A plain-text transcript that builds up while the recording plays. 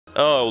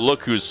Oh,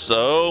 look who's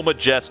so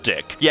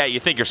majestic. Yeah, you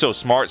think you're so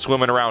smart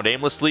swimming around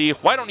aimlessly?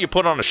 Why don't you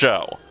put on a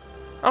show?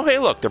 Oh, hey,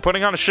 look, they're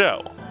putting on a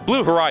show.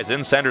 Blue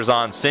Horizon centers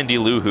on Cindy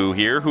Lou Who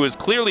here, who is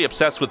clearly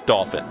obsessed with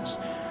dolphins.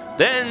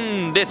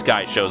 Then this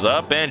guy shows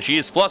up, and she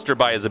is flustered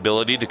by his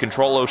ability to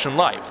control ocean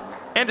life.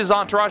 And his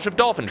entourage of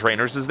dolphin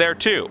trainers is there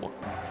too.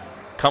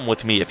 Come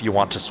with me if you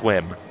want to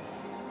swim.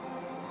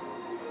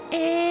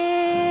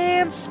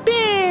 And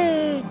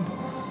spin!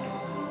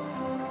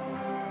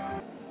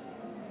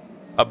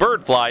 A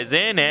bird flies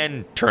in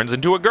and turns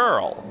into a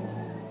girl.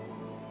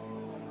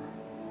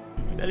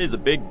 That is a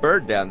big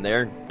bird down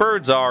there.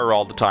 Birds are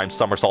all the time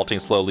somersaulting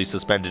slowly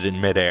suspended in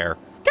midair.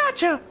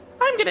 Gotcha!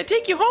 I'm gonna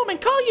take you home and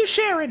call you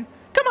Sharon.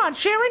 Come on,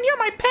 Sharon, you're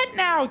my pet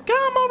now.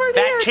 Come over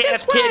there. That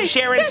chance this way. kid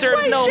Sharon This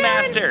serves way, no Sharon.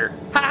 master.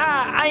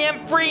 Haha, I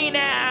am free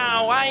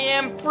now. I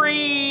am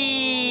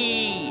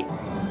free.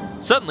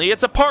 Suddenly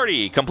it's a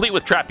party, complete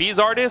with trapeze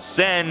artists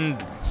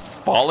and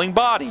falling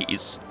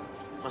bodies.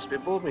 Must be a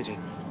board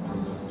meeting.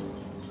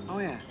 Oh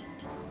yeah.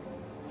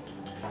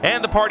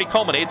 And the party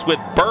culminates with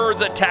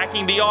birds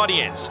attacking the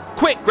audience.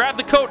 Quick, grab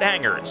the coat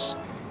hangers.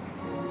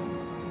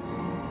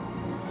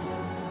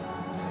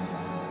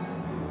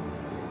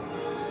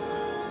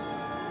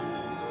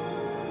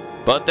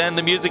 But then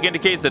the music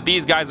indicates that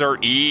these guys are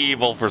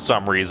evil for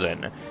some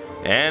reason.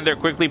 And they're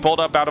quickly pulled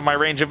up out of my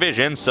range of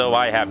vision, so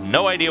I have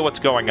no idea what's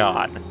going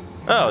on.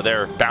 Oh,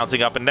 they're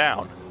bouncing up and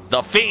down.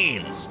 The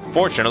Fiends!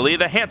 Fortunately,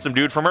 the handsome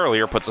dude from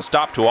earlier puts a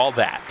stop to all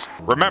that.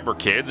 Remember,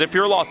 kids, if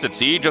you're lost at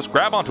sea, just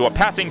grab onto a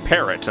passing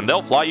parrot and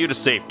they'll fly you to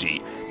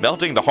safety,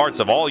 melting the hearts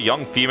of all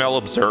young female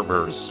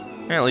observers.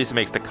 At least it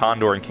makes the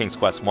Condor in King's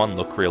Quest 1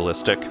 look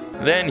realistic.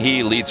 Then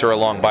he leads her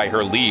along by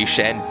her leash,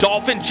 and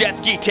dolphin jet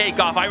ski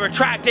takeoff. I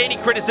retract any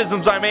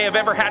criticisms I may have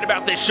ever had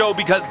about this show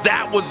because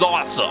that was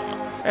awesome.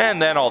 And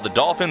then all the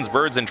dolphins,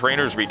 birds, and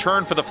trainers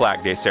return for the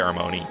Flag Day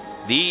ceremony.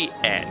 The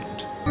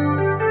end.